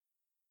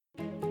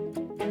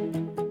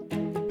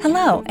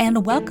Hello,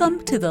 and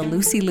welcome to the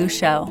Lucy Liu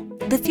Show,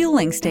 the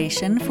fueling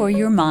station for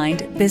your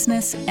mind,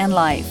 business, and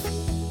life.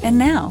 And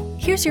now,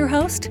 here's your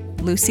host,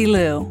 Lucy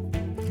Liu.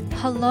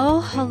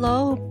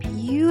 Hello,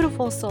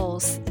 beautiful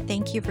souls.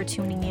 Thank you for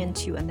tuning in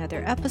to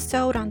another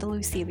episode on the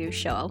Lucy Liu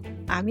Show.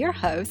 I'm your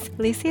host,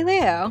 Lucy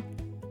Liu.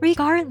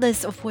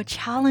 Regardless of what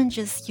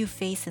challenges you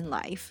face in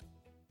life,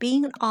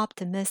 being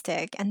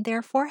optimistic and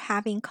therefore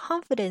having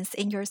confidence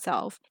in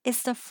yourself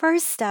is the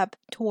first step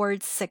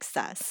towards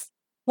success.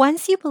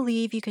 Once you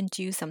believe you can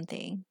do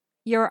something,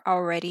 you're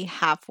already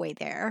halfway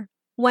there.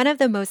 One of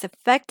the most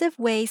effective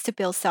ways to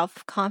build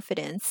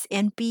self-confidence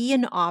and be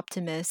an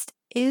optimist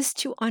is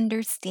to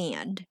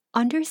understand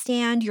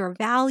your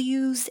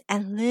values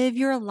and live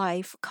your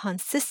life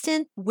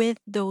consistent with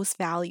those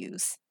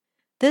values.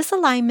 This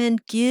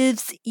alignment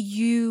gives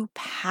you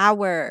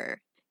power.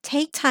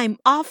 Take time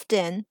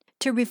often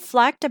to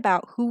reflect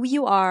about who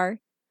you are,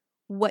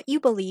 what you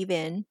believe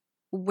in,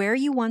 where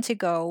you want to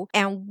go,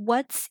 and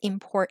what's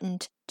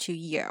important to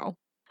you.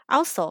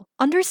 Also,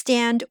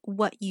 understand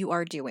what you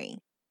are doing.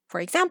 For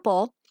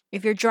example,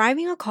 if you're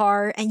driving a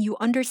car and you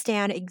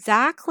understand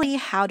exactly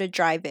how to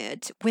drive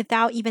it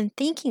without even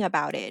thinking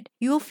about it,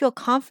 you will feel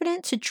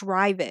confident to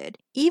drive it,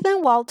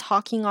 even while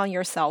talking on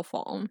your cell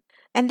phone.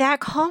 And that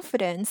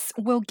confidence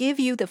will give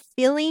you the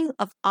feeling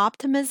of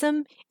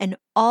optimism and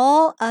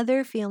all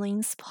other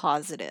feelings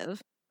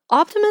positive.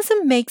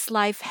 Optimism makes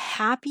life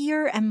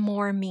happier and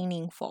more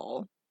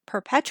meaningful.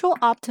 Perpetual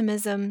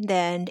optimism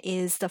then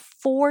is the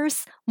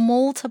force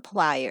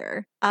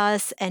multiplier.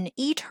 As an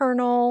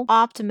eternal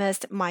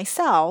optimist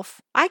myself,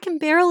 I can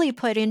barely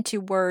put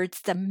into words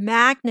the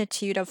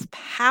magnitude of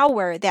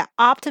power that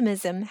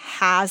optimism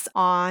has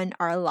on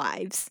our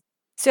lives.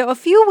 So a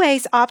few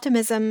ways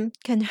optimism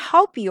can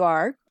help you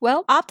are,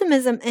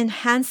 optimism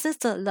enhances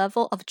the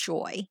level of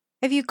joy.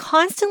 If you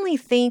constantly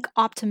think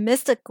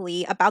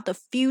optimistically about the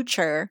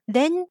future,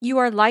 then you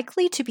are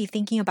likely to be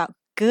thinking about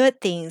good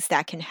things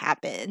that can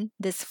happen.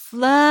 This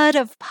flood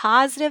of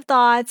positive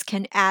thoughts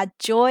can add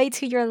joy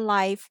to your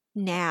life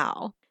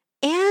now.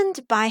 And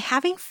by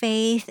having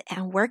faith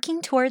and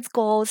working towards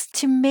goals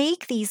to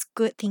make these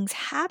good things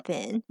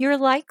happen, you're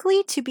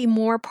likely to be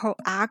more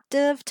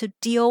proactive to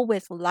deal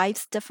with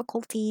life's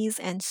difficulties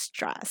and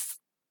stress.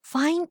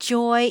 Find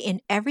joy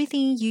in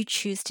everything you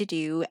choose to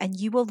do, and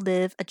you will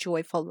live a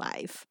joyful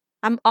life.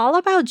 I'm all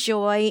about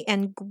joy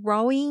and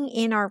growing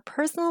in our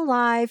personal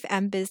life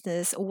and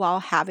business while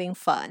having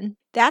fun.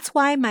 That's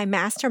why my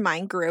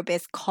mastermind group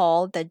is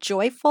called the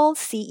Joyful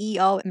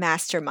CEO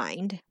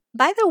Mastermind.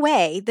 By the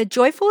way, the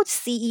Joyful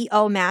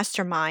CEO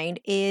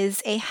Mastermind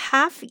is a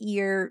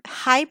half-year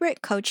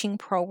hybrid coaching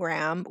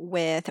program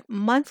with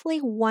monthly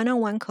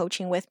one-on-one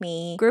coaching with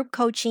me, group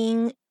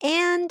coaching,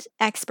 and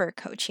expert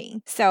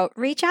coaching. So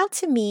reach out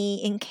to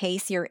me in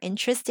case you're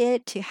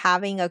interested to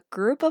having a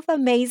group of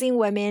amazing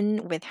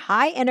women with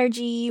high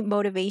energy,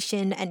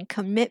 motivation, and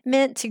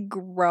commitment to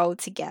grow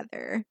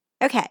together.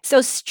 Okay, so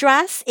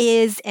stress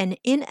is an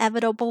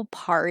inevitable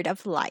part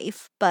of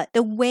life, but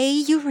the way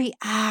you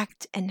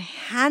react and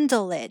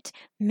handle it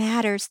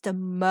matters the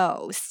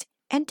most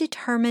and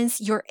determines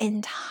your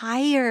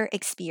entire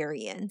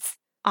experience.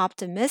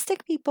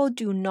 Optimistic people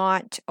do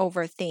not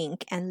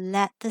overthink and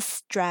let the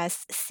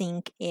stress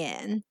sink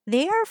in.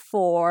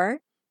 Therefore,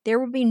 there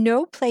will be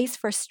no place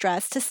for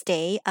stress to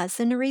stay as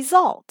a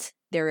result.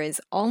 There is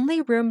only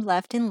room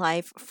left in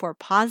life for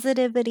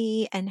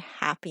positivity and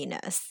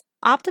happiness.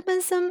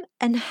 Optimism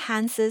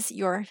enhances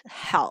your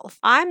health.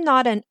 I'm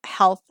not a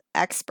health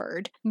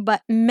expert,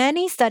 but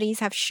many studies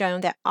have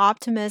shown that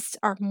optimists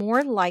are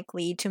more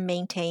likely to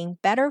maintain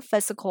better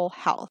physical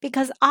health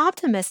because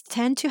optimists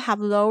tend to have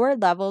lower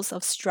levels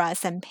of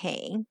stress and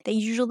pain. They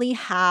usually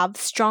have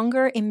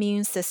stronger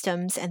immune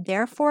systems and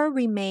therefore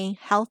remain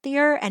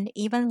healthier and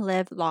even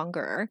live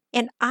longer.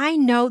 And I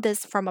know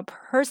this from a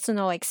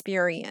personal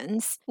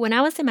experience. When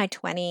I was in my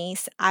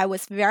 20s, I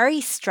was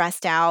very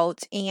stressed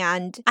out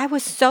and I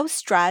was so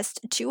stressed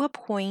to a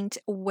point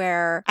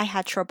where I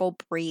had trouble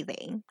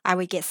breathing. I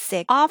would get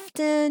sick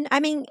often.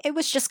 It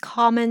was just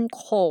common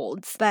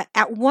colds. But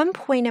at one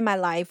point in my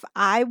life,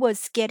 I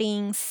was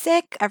getting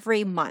sick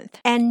every month.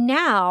 And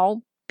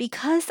now,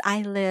 because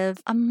I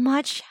live a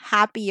much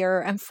happier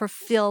and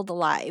fulfilled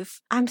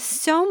life, I'm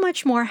so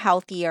much more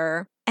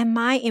healthier. And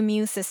my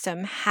immune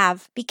system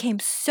have become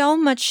so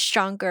much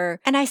stronger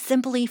and I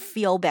simply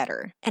feel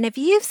better. And if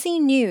you've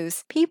seen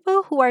news,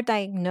 people who are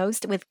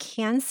diagnosed with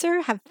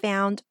cancer have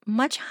found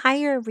much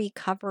higher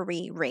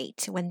recovery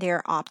rate when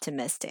they're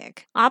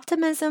optimistic.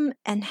 Optimism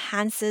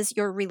enhances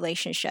your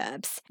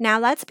relationships. Now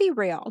let's be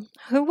real.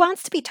 Who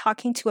wants to be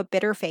talking to a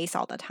bitter face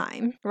all the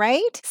time,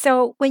 right?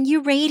 So when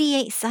you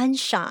radiate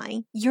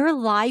sunshine, your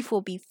life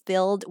will be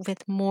filled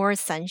with more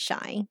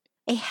sunshine.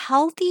 A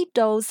healthy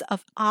dose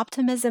of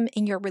optimism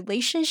in your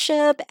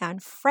relationship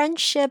and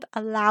friendship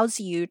allows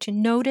you to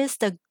notice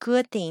the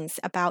good things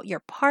about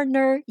your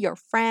partner, your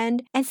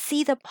friend, and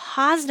see the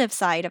positive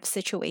side of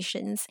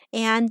situations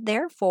and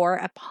therefore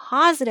a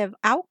positive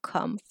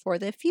outcome for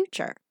the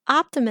future.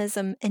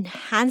 Optimism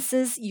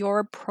enhances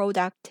your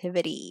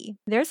productivity.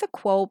 There's a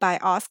quote by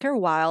Oscar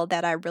Wilde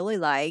that I really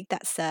like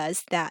that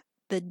says that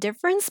the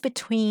difference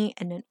between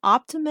an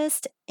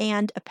optimist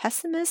and a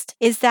pessimist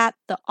is that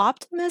the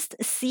optimist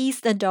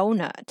sees the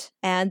donut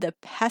and the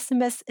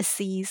pessimist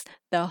sees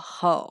the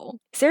whole.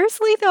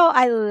 Seriously though,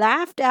 I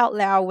laughed out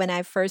loud when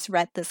I first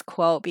read this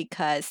quote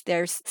because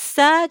there's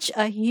such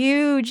a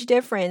huge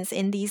difference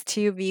in these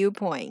two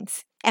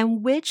viewpoints.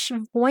 And which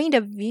point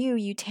of view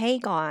you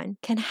take on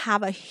can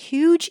have a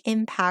huge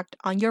impact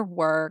on your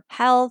work,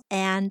 health,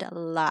 and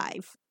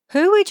life.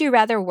 Who would you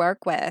rather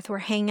work with or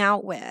hang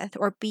out with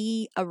or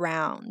be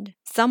around?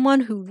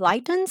 Someone who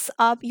lightens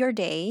up your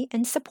day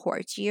and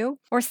supports you,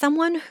 or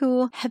someone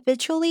who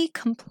habitually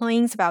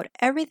complains about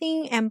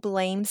everything and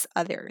blames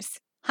others?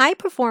 High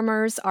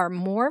performers are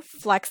more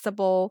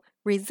flexible,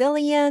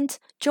 resilient,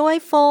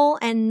 joyful,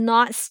 and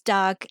not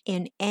stuck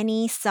in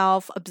any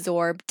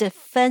self-absorbed,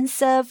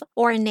 defensive,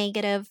 or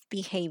negative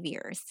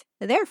behaviors.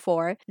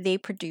 Therefore, they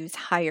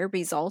produce higher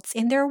results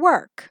in their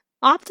work.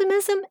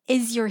 Optimism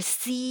is your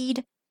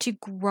seed to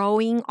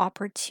growing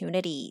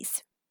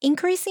opportunities.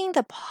 Increasing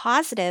the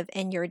positive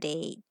in your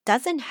day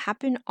doesn't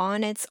happen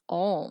on its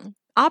own.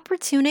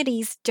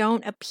 Opportunities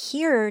don't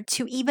appear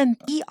to even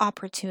be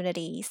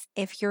opportunities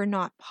if you're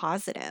not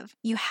positive.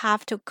 You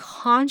have to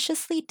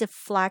consciously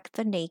deflect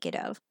the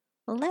negative,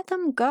 let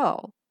them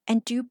go,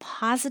 and do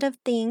positive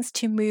things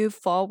to move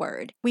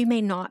forward. We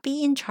may not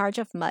be in charge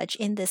of much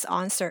in this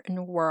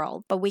uncertain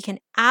world, but we can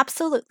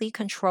absolutely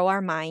control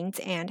our minds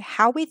and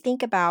how we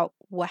think about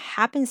what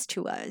happens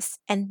to us,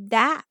 and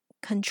that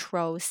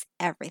controls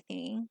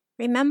everything.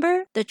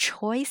 Remember, the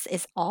choice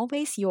is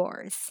always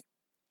yours.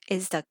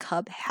 Is the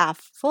cup half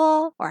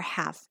full or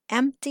half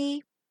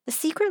empty? The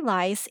secret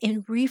lies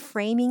in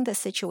reframing the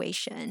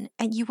situation,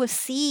 and you will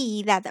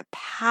see that the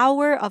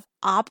power of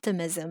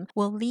optimism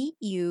will lead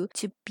you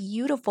to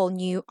beautiful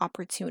new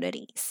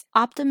opportunities.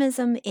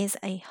 Optimism is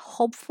a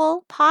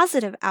hopeful,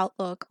 positive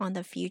outlook on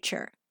the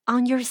future,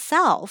 on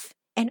yourself,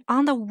 and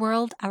on the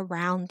world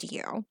around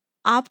you.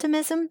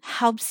 Optimism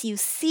helps you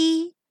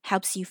see,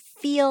 helps you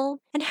feel,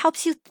 and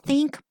helps you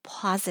think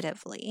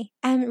positively.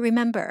 And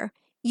remember,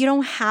 you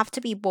don't have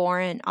to be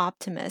born an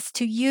optimist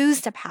to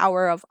use the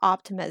power of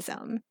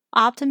optimism.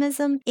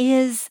 Optimism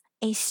is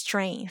a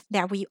strength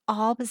that we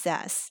all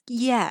possess.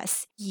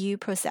 Yes, you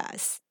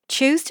possess.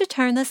 Choose to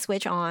turn the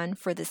switch on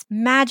for this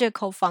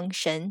magical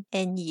function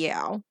in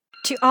you.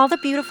 To all the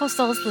beautiful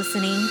souls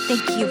listening,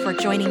 thank you for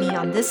joining me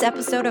on this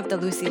episode of The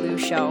Lucy Liu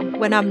Show.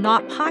 When I'm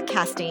not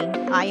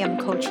podcasting, I am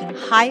coaching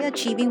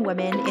high-achieving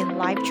women in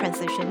life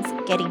transitions,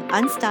 getting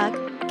unstuck,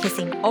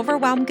 kissing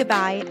overwhelm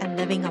goodbye, and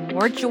living a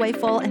more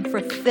joyful and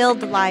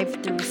fulfilled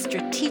life through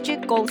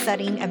strategic goal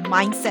setting and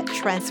mindset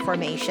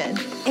transformation.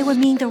 It would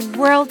mean the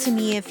world to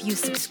me if you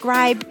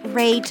subscribe,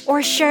 rate,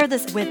 or share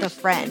this with a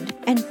friend.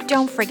 And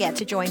don't forget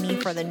to join me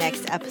for the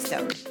next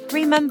episode.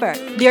 Remember,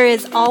 there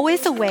is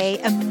always a way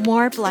and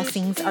more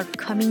blessings are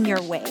coming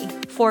your way.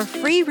 For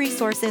free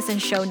resources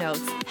and show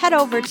notes, head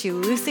over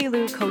to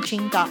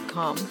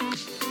lucylucoaching.com.